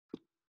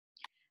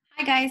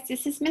Hi guys,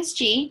 this is Miss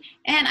G,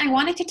 and I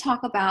wanted to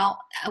talk about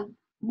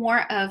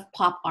more of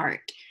pop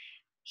art.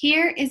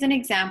 Here is an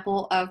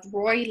example of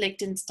Roy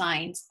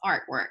Lichtenstein's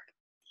artwork.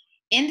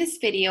 In this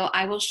video,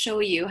 I will show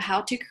you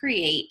how to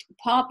create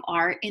pop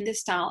art in the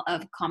style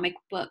of comic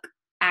book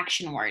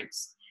action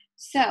words.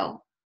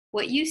 So,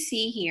 what you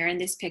see here in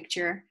this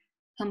picture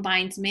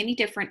combines many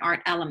different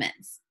art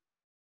elements.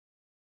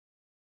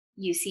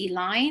 You see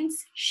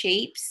lines,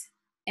 shapes,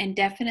 and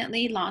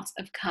definitely lots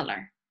of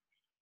color.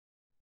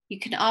 You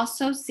can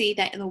also see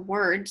that the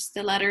words,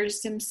 the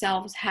letters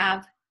themselves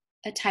have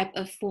a type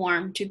of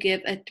form to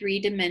give a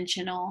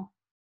three-dimensional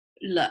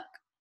look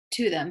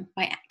to them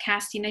by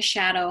casting a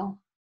shadow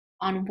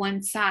on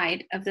one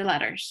side of the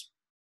letters.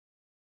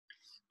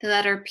 The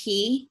letter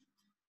P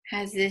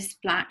has this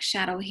black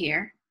shadow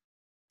here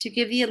to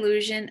give the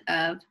illusion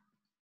of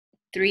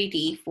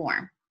 3D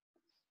form,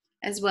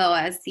 as well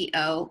as the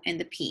O and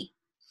the P.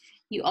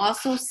 You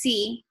also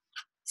see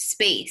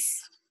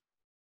space.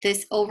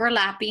 This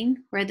overlapping,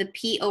 where the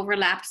P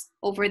overlaps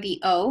over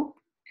the O,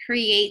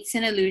 creates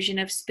an illusion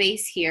of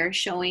space here,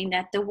 showing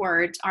that the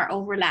words are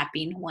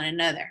overlapping one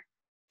another.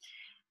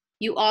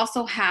 You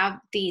also have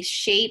the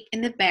shape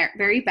in the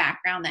very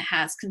background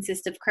that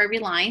consists of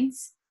curvy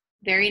lines,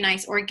 very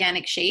nice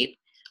organic shape,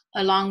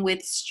 along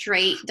with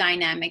straight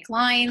dynamic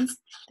lines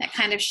that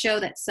kind of show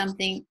that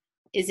something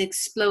is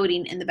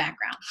exploding in the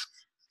background.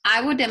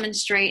 I will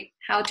demonstrate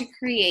how to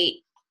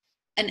create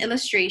an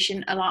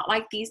illustration a lot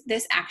like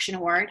this action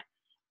word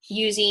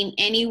using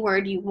any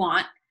word you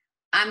want.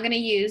 I'm going to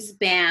use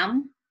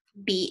BAM,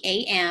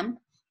 B-A-M,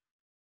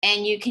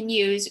 and you can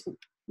use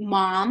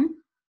mom,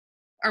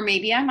 or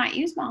maybe I might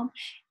use mom,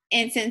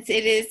 and since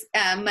it is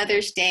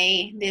Mother's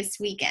Day this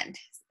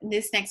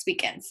next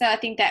weekend, so I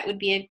think that would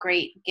be a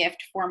great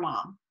gift for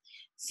mom.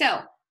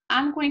 So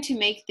I'm going to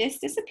make this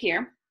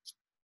disappear,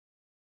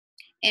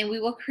 and we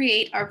will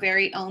create our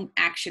very own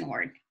action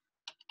word.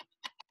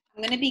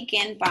 I'm going to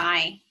begin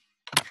by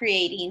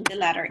creating the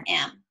letter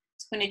M.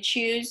 I'm going to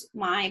choose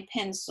my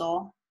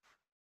pencil,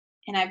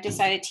 and I've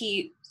decided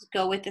to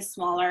go with the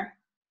smaller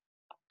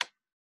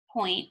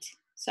point.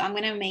 So I'm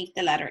going to make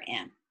the letter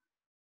M.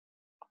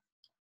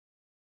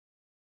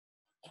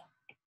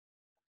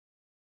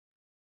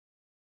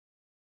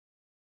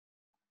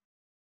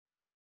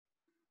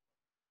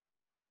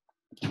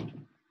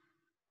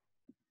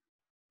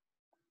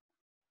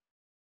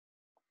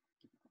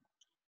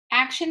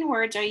 Action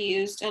words are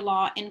used a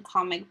lot in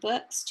comic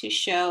books to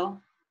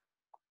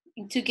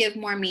give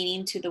more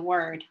meaning to the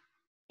word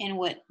and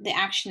what the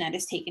action that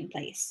is taking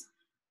place.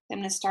 So I'm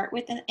going to start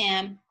with an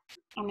M.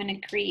 I'm going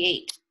to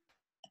create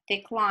a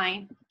thick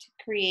line to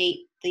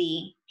create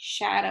the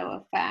shadow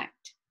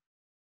effect.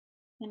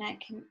 And I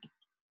can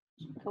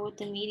go with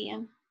the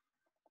medium.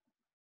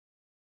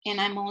 And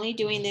I'm only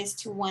doing this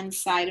to one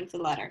side of the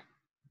letter.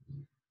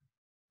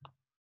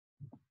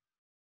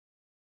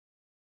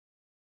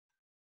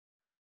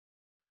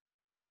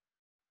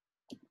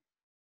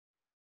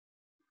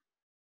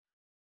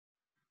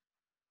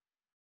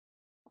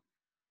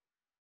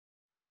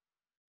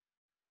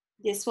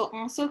 This will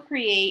also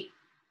create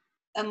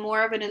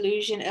more of an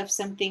illusion of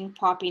something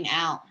popping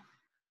out.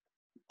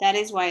 That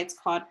is why it's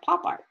called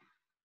pop art.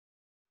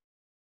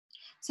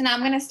 So now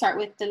I'm going to start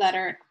with the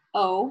letter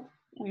O.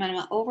 I'm going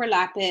to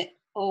overlap it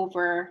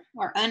over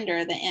or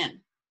under the M.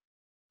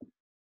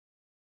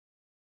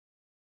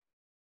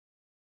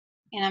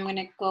 And I'm going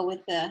to go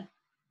with the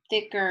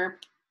thicker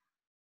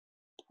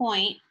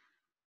point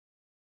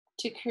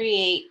to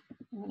create,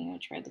 I'm going to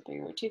try the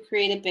bigger word, to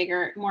create a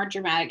bigger, more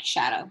dramatic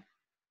shadow.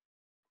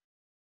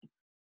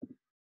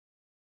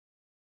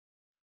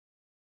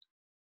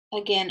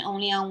 Again,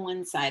 only on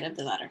one side of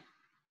the letter,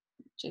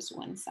 just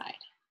one side.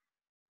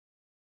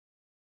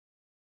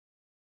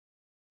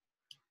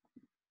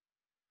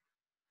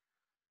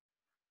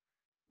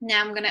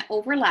 Now I'm going to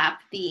overlap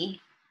the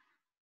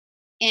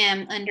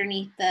M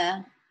underneath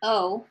the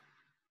O.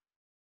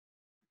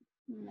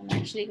 I'm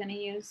actually going to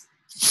use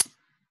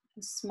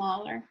a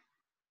smaller.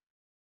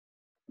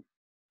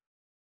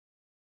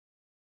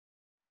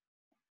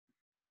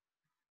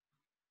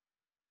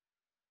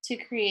 To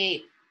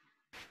create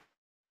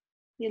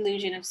the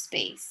illusion of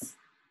space.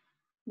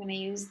 I'm going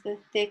to use the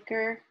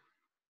thicker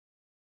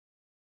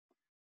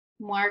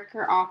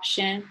marker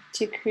option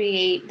to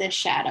create the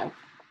shadow.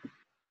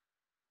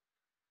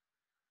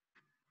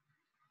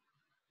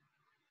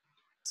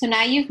 So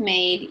now you've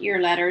made your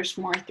letters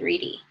more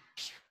 3D.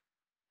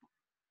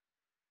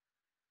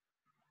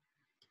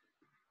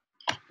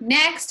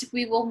 Next,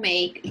 we will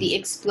make the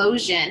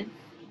explosion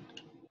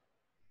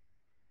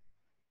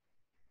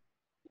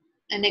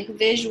and a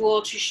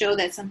visual to show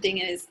that something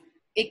is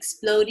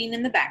exploding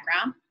in the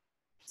background.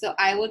 So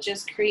I will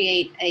just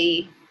create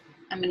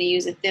I'm going to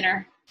use a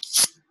thinner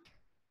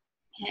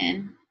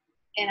pen,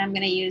 and I'm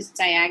going to use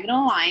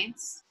diagonal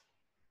lines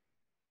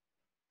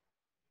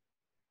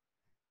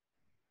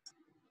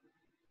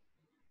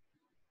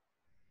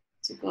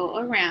to go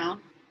around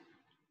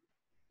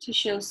to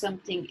show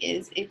something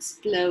is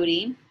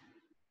exploding.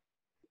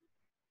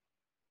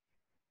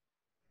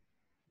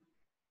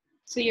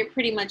 So you're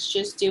pretty much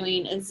just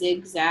doing a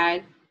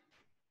zigzag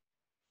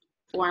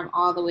form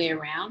all the way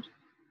around.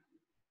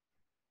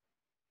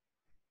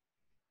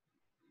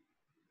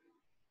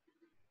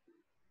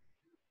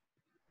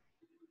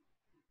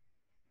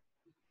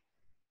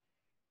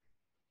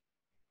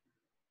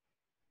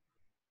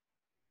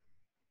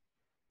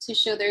 To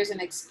show there's an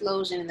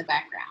explosion in the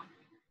background.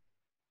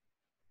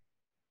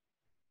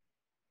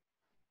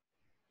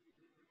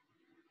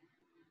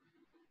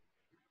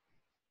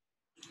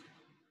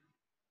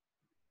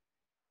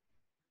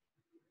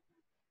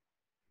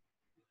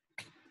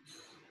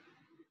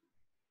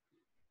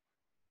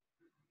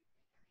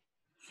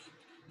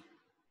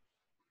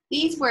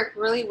 These work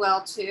really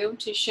well too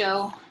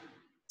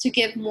to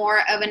give more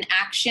of an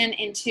action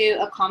into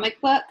a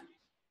comic book.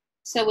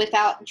 So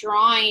without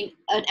drawing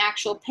an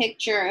actual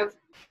picture of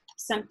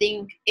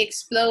something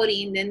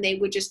exploding, then they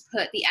would just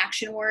put the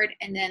action word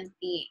and then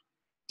the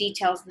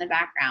details in the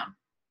background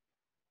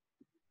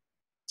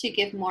to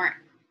give more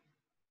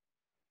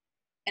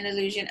an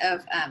illusion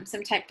of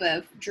some type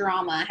of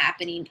drama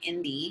happening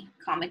in the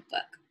comic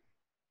book.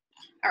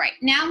 All right,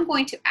 now I'm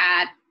going to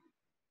add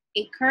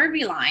a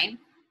curvy line,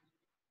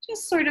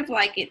 just sort of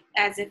like it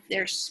as if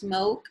there's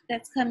smoke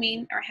that's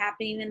coming or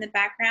happening in the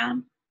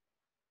background.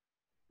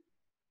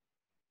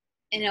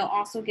 And it'll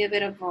also give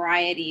it a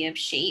variety of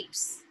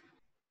shapes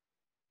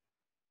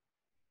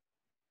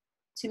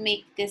to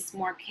make this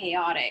more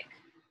chaotic.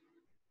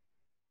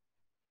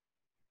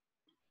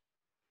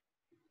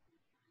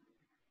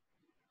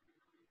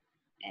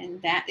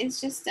 And that is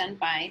just done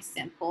by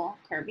simple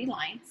curvy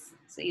lines.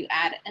 So you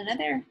add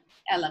another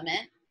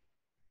element.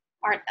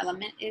 Art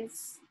element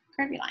is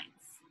curvy lines.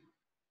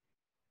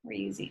 We're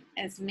using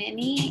as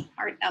many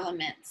art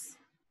elements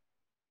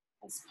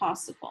as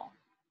possible.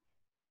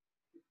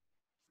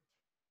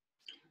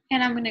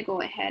 And I'm going to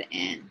go ahead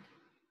and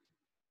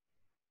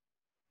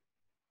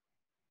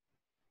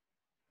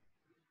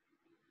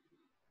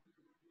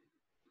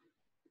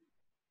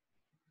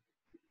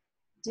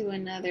do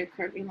another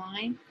curvy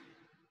line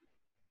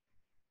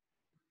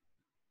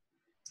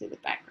to the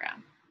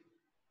background.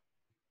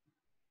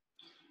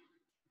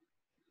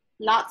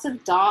 Lots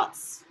of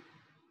dots,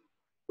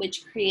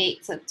 which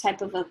creates a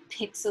type of a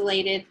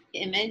pixelated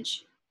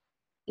image,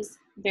 is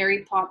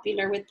very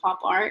popular with pop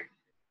art.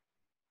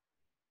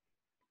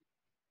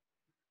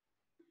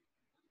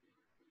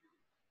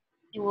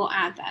 And we'll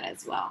add that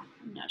as well.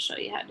 And I'll show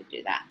you how to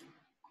do that.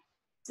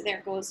 So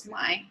there goes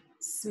my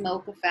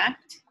smoke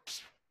effect.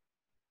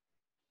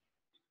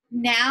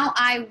 Now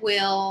I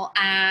will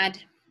add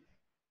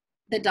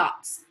the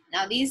dots.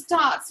 Now these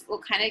dots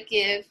will kind of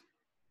give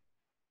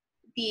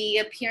the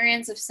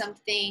appearance of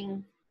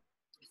something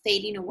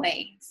fading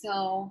away.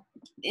 So,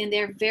 and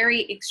they're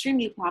very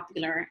extremely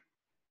popular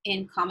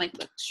in comic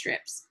book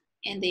strips.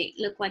 And they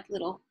look like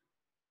little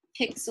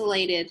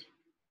pixelated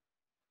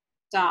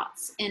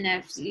dots. And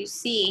as you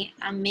see,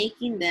 I'm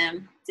making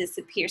them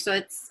disappear. So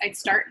I'd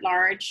start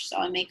large, so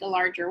I make a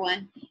larger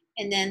one,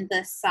 and then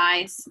the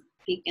size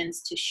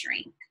begins to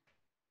shrink.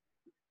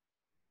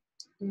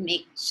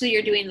 Make sure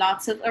you're doing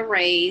lots of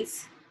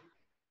arrays.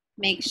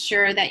 Make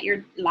sure that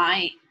your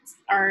lines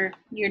are,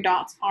 your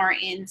dots are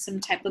in some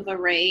type of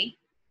array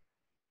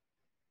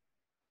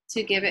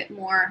to give it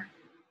more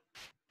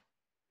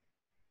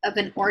of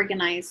an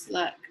organized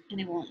look,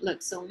 and it won't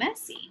look so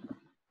messy.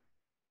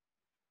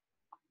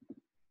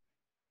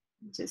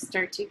 Just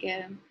start to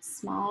get them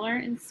smaller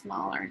and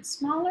smaller and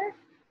smaller.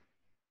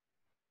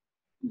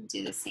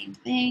 Do the same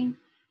thing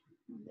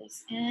on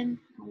this end,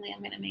 only I'm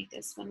going to make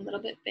this one a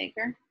little bit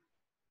bigger.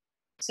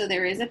 So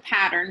there is a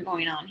pattern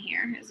going on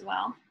here as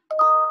well.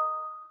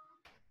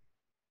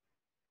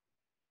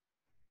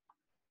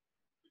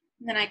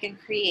 And then I can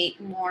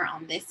create more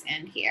on this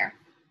end here.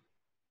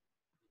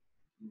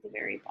 At the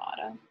very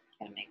bottom,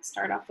 I'm going to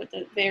start off with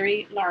a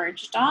very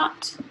large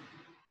dot,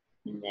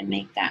 and then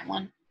make that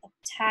one a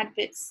tad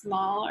bit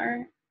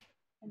smaller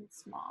and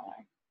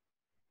smaller.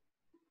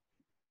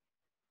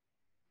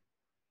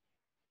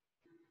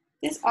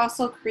 This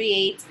also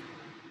creates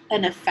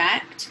an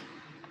effect,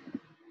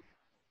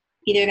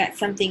 either that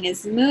something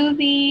is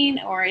moving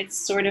or it's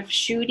sort of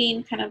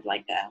shooting, kind of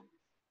like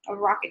a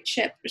rocket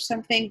ship or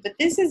something. But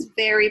this is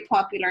very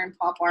popular in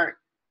pop art.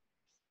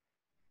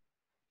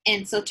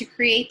 And so to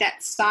create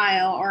that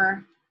style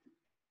or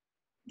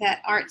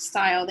that art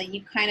style, then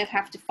you kind of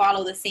have to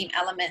follow the same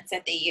elements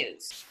that they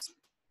use.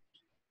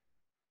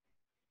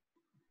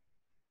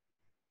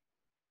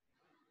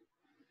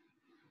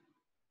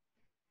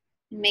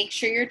 Make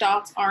sure your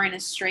dots are in a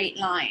straight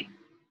line.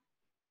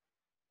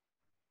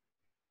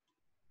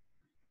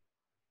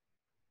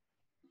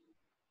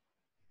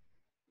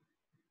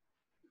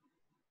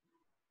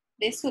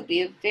 This would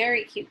be a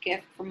very cute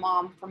gift for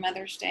Mom for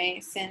Mother's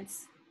Day,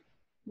 since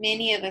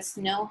many of us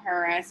know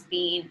her as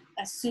being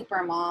a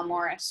super mom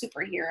or a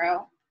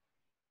superhero. Or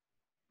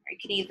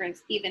you can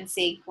even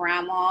say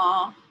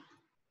grandma,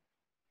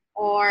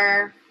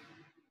 or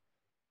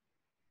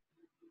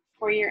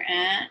for your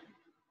aunt,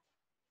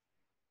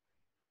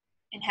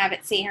 and have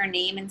it say her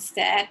name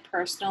instead,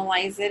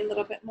 personalize it a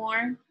little bit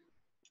more.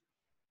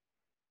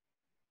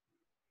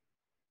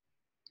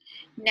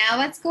 Now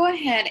let's go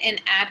ahead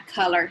and add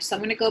color. So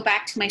I'm going to go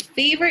back to my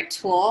favorite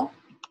tool.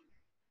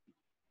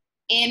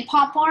 In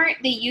pop art,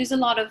 they use a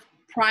lot of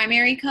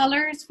primary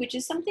colors, which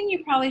is something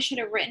you probably should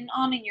have written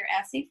on in your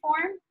essay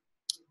form.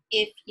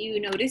 If you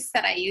notice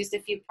that I used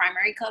a few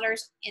primary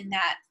colors in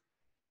that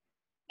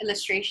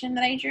illustration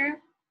that I drew.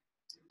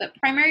 But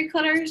primary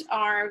colors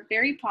are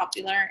very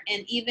popular,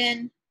 and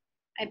even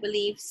I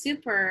believe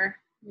Superman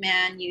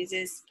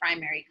uses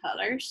primary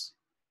colors,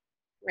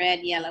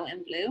 red, yellow,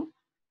 and blue.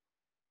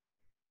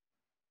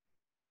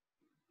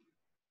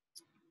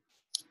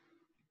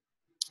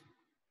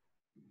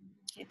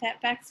 Hit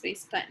that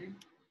backspace button.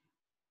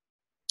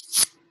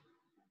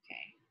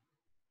 Okay,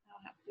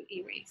 I'll have to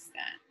erase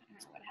that. I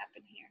don't know what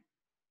happened here.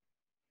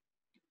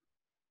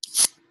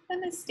 A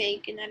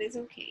mistake, and that is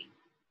okay.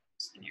 I'm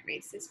just gonna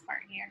erase this part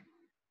here.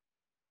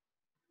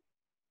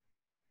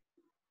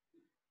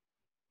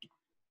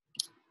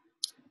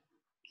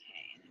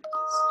 Okay, and then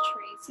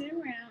just trace it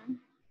around.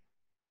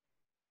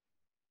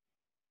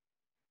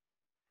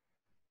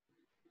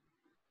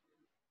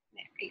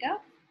 There we go.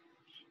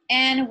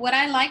 And what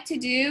I like to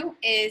do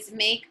is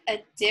make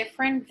a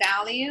different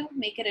value,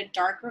 make it a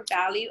darker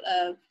value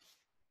of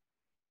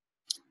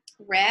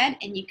red,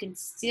 and you can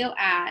still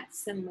add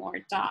some more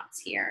dots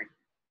here.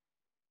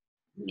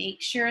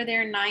 Make sure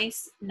they're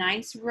nice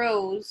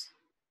rows.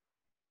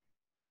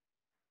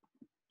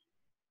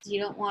 You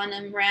don't want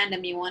them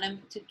random, you want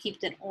them to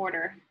keep in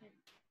order.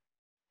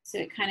 So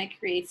it kind of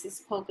creates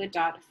this polka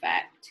dot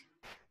effect.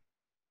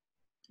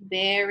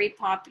 Very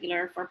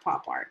popular for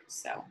pop art.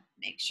 So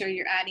make sure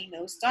you're adding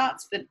those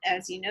dots, but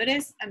as you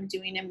notice, I'm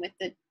doing them with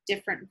a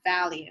different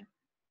value.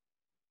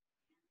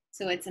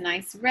 So it's a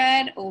nice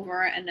red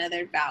over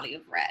another value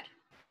of red.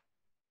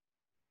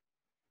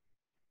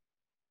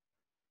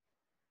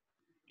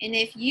 And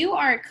if you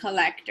are a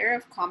collector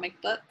of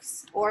comic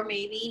books, or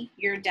maybe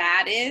your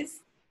dad is,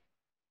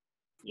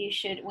 you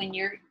should, when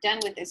you're done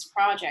with this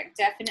project,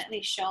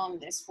 definitely show them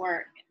this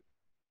work.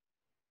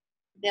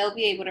 They'll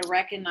be able to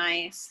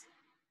recognize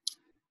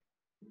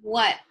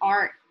what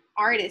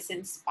artist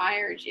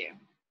inspired you.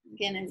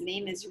 Again, his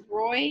name is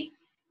Roy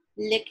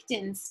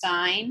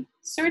Lichtenstein,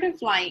 sort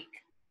of like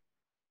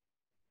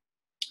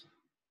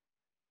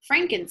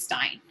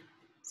Frankenstein.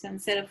 So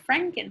instead of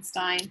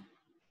Frankenstein,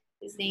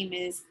 his name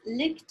is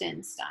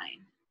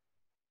Lichtenstein.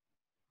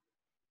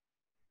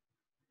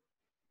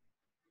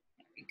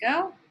 There we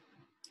go.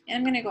 And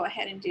I'm going to go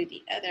ahead and do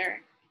the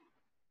other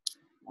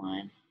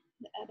one,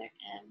 the other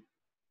M.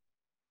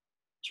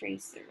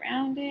 Trace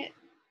around it.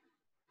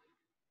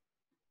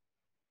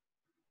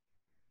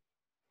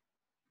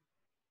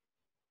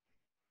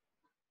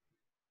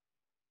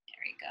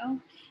 There we go.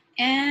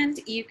 And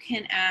you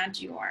can add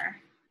your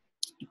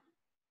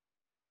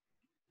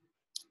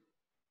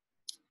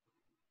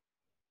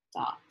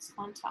dots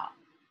on top.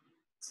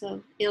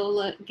 So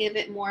it'll give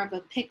it more of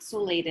a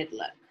pixelated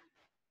look.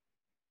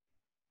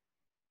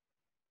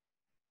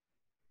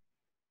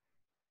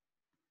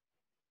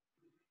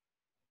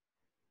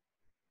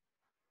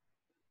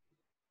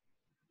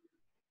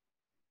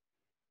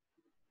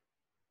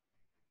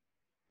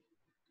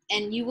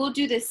 And you will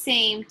do the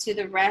same to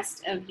the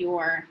rest of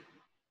your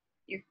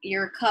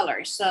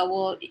colors.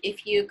 So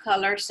if you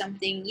color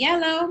something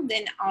yellow,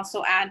 then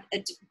also add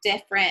a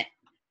different,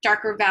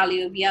 darker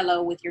value of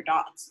yellow with your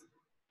dots.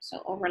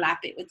 So overlap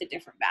it with a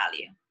different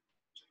value.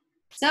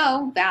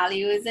 So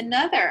value is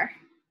another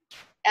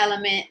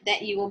element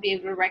that you will be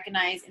able to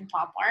recognize in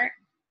pop art.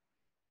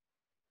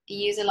 You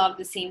use a lot of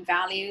the same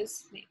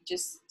values,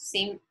 just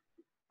same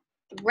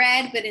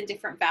red, but in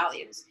different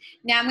values.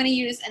 Now I'm going to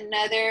use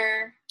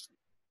another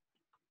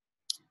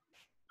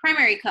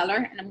primary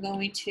color, and I'm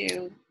going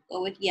to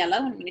go with yellow.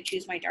 I'm going to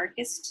choose my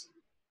darkest.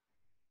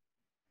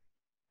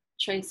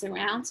 Trace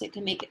around so it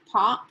can make it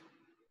pop.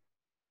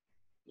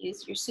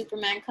 Use your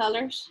Superman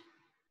colors,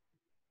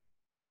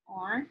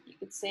 or you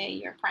could say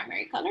your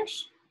primary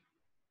colors.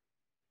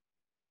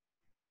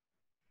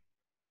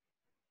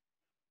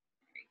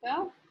 There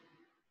we go.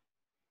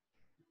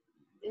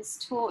 This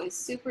tool is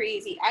super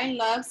easy. I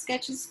love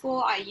Sketches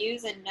School. I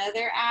use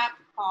another app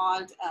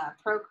called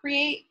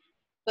Procreate,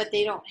 but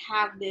they don't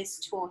have this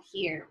tool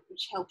here,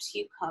 which helps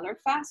you color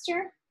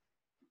faster.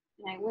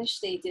 And I wish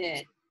they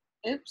did.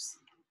 Oops,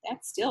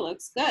 that still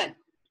looks good.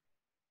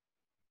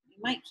 You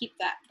might keep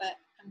that, but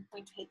I'm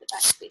going to hit the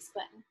backspace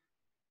button.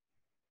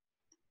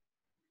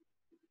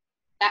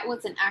 That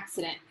was an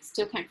accident. I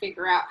still can't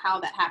figure out how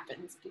that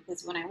happens,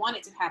 because when I want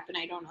it to happen,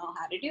 I don't know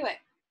how to do it.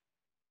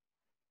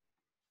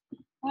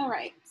 All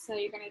right, so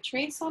you're going to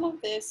trace all of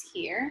this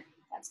here.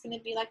 That's going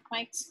to be like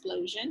my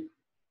explosion.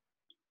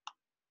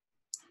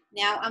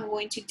 Now I'm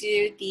going to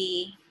do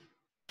the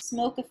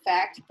smoke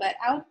effect, but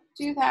I'll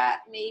do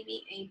that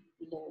maybe a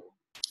blue.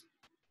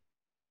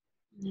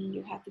 And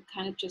you have to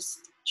kind of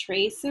just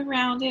trace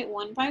around it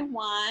one by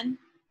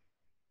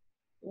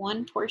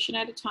one portion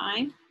at a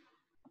time.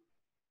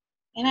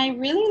 And I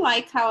really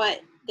like how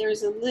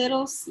there's a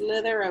little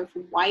slither of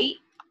white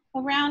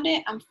around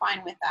it. I'm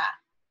fine with that,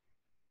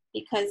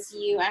 because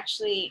you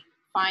actually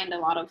find a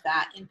lot of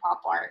that in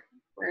pop art,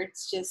 where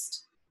it's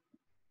just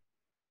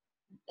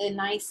a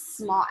nice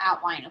small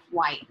outline of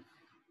white.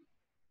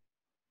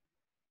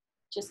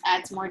 Just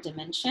adds more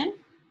dimension.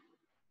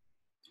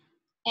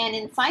 And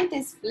inside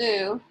this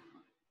blue,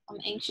 I'm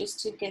anxious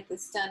to get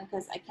this done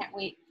because I can't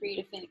wait for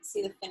you to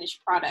see the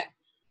finished product.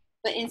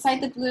 But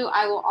inside the blue,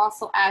 I will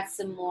also add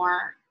some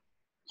more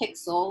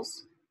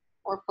pixels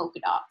or polka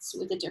dots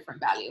with a different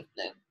value of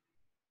blue.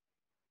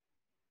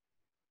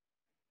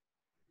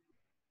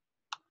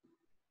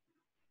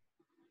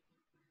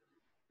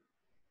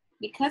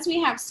 Because we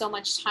have so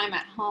much time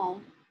at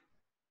home,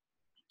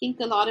 I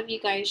think a lot of you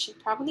guys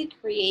should probably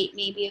create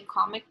maybe a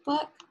comic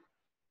book,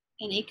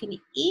 and it can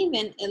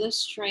even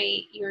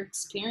illustrate your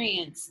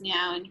experience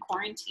now in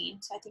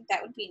quarantine. So I think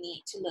that would be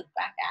neat to look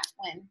back at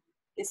when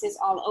this is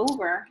all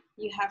over.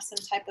 You have some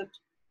type of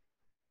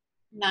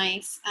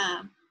nice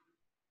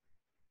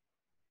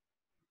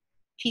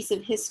piece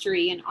of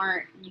history and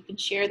art, and you can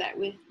share that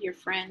with your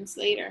friends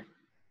later.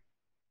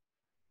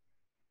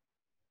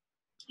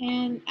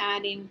 And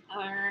adding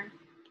our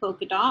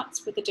polka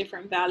dots with a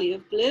different value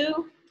of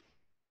blue.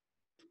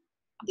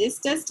 This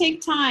does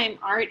take time.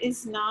 Art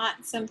is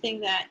not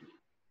something that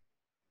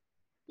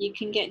you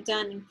can get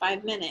done in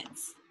 5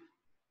 minutes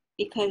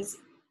because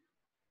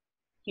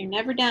you're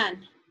never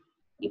done.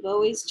 You've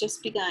always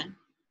just begun.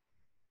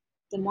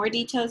 The more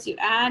details you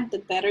add, the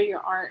better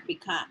your art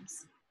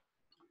becomes.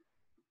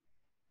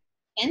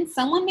 And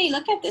someone may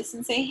look at this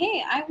and say,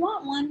 hey, I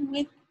want one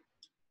with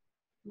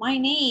my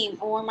name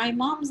or my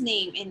mom's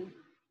name, and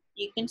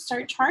you can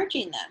start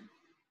charging them.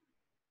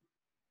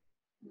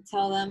 And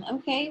tell them,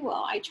 okay,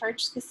 well, I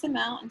charge this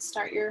amount, and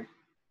start your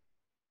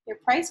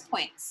price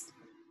points.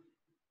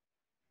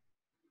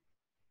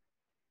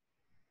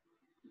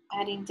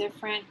 Adding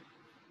different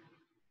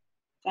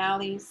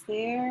values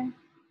there.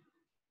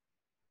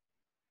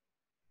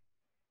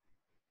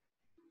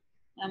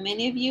 Now,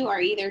 many of you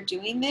are either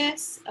doing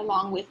this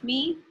along with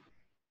me,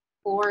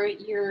 or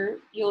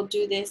you'll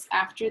do this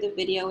after the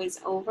video is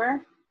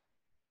over.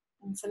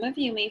 And some of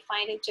you may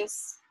find it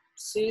just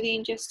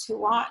soothing just to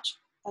watch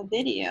a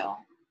video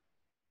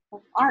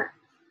of art.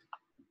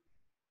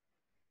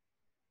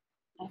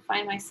 I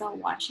find myself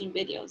watching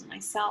videos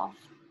myself,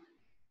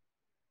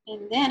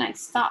 and then I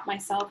stop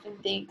myself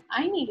and think,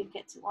 I need to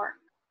get to work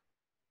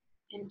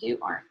and do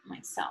art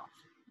myself,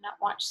 not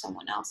watch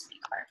someone else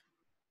make art.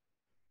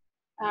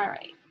 All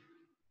right,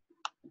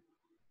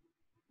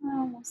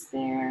 almost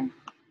there.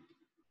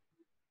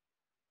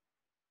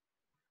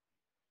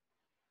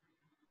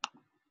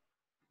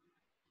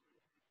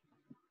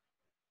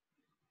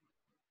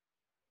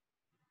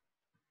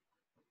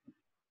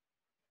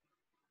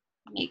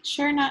 Make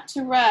sure not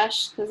to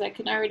rush, because I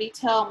can already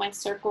tell my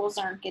circles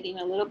are getting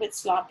a little bit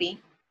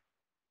sloppy.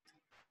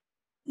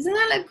 Doesn't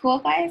that look cool,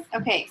 guys?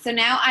 Okay, so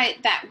now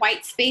that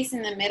white space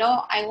in the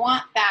middle, I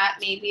want that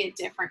maybe a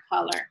different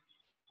color.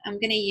 I'm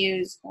gonna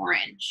use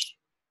orange.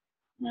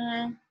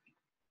 And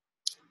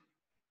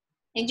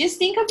just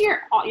think of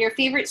your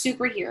favorite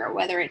superhero,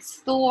 whether it's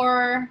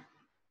Thor.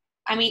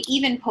 I mean,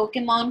 even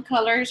Pokemon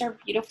colors are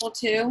beautiful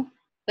too,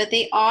 but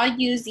they all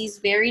use these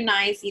very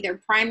nice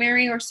either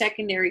primary or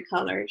secondary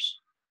colors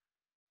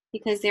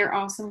because they're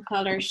awesome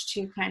colors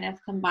to kind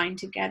of combine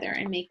together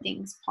and make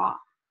things pop.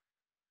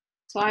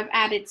 So I've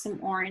added some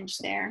orange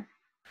there.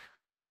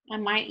 I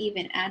might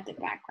even add the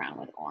background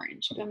with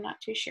orange, but I'm not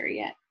too sure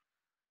yet.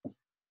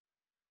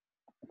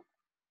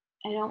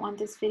 I don't want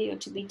this video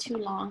to be too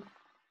long.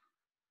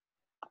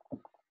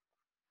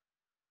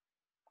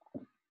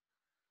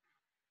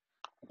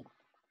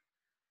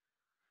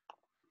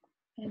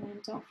 And then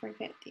don't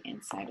forget the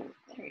inside of it.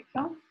 There you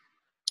go.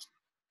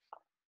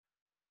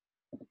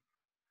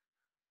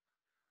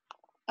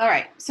 All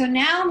right, so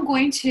now I'm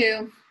going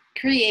to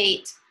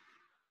create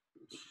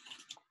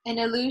an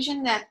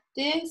illusion that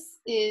this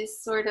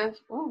is sort of,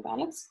 oh, that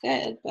looks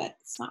good, but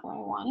it's not where I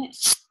want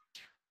it.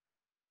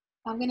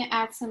 I'm gonna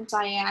add some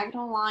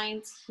diagonal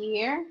lines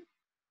here,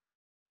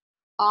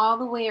 all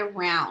the way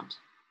around.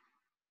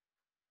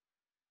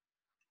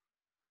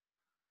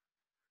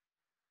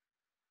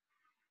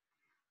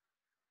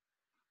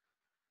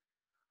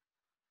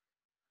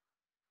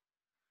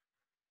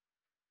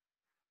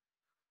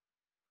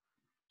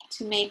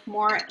 To make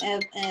more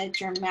of a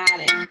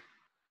dramatic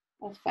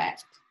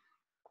effect.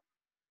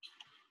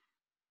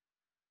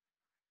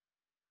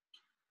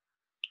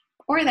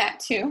 Or that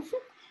too.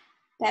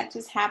 That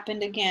just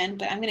happened again,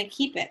 but I'm gonna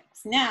keep it.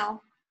 So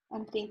now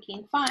I'm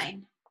thinking,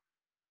 fine,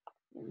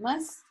 it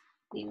must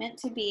be meant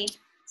to be.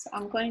 So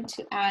I'm going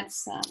to add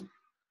some,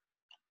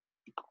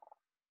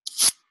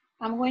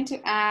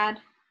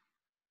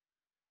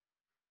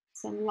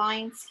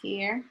 lines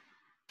here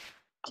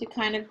to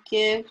kind of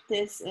give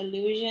this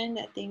illusion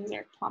that things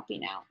are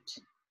popping out.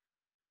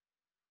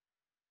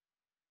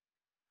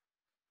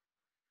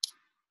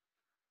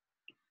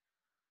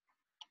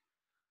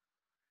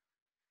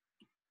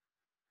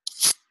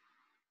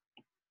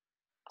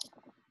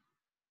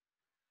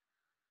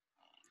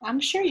 I'm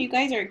sure you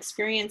guys are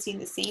experiencing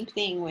the same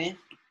thing with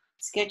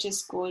Sketches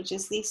School,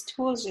 just these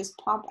tools just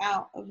pop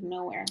out of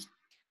nowhere.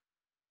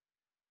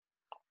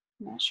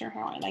 I'm not sure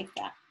how I like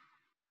that.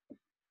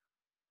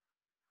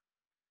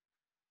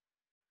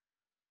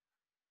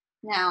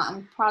 Now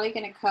I'm probably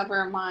going to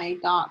cover my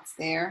dots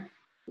there.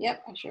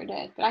 Yep, I sure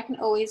did. But I can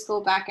always go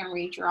back and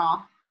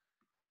redraw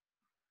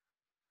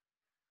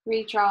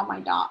my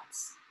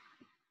dots.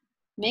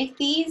 Make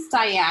these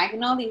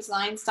diagonal, these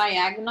lines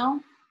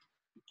diagonal.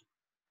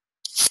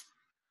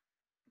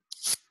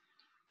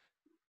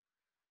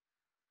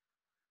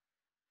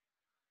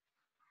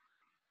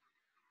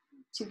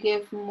 To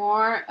give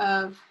more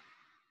of,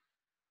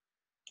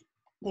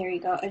 there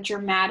you go, a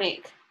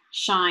dramatic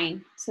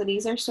shine. So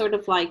these are sort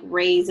of like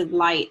rays of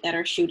light that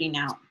are shooting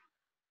out.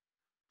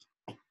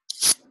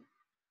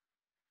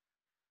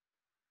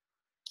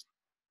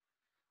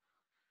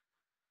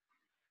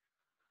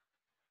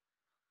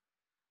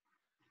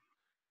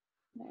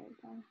 There you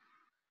go.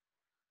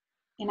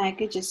 And I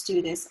could just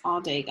do this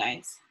all day,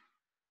 guys,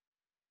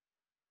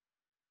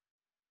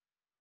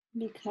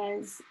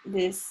 because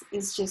this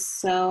is just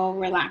so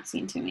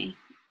relaxing to me.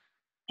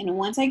 And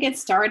once I get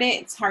started,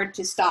 it's hard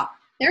to stop.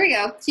 There we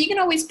go. So you can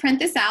always print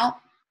this out,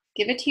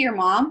 give it to your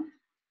mom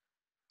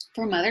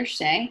for Mother's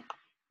Day,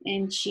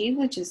 and she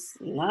would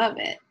just love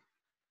it.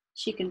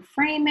 She can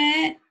frame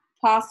it,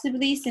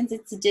 possibly, since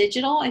it's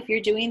digital. If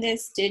you're doing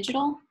this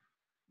digital,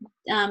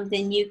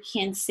 then you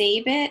can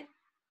save it,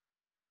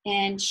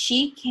 and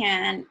she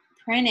can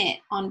print it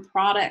on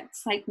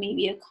products like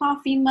maybe a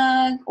coffee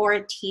mug or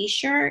a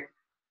t-shirt.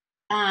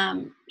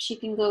 She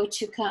can go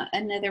to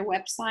another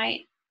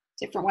website,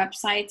 different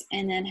websites,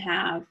 and then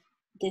have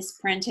this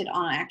printed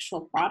on actual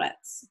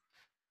products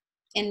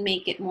and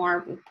make it more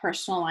of a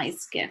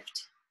personalized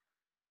gift.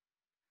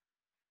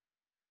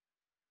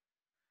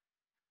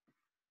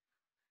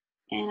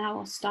 And I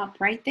will stop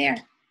right there.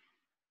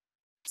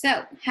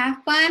 So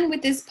have fun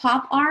with this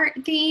pop art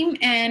theme,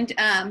 and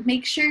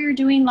make sure you're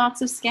doing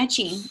lots of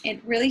sketching.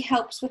 It really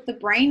helps with the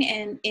brain,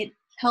 and it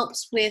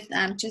helps with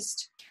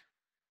just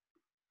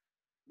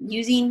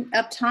using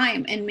up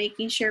time and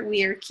making sure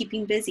we are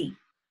keeping busy.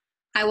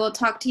 I will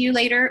talk to you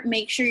later.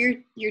 Make sure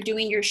you're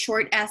doing your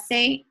short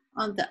essay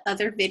on the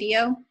other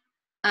video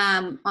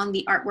on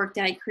the artwork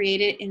that I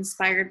created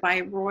inspired by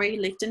Roy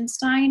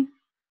Lichtenstein.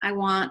 I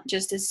want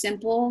just a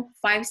simple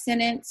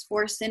 5-sentence,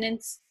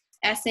 4-sentence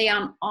essay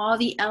on all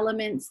the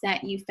elements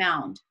that you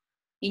found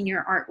in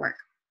your artwork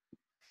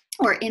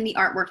or in the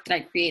artwork that I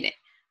created.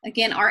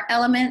 Again, art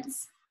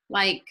elements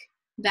like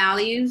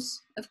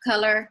values of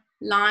color,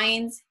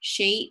 lines,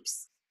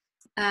 shapes,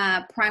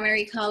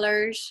 primary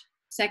colors,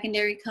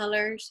 secondary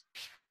colors,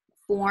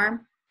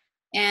 form,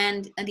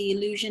 and the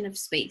illusion of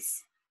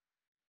space.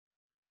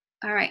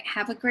 All right,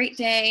 have a great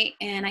day,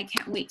 and I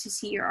can't wait to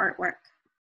see your artwork.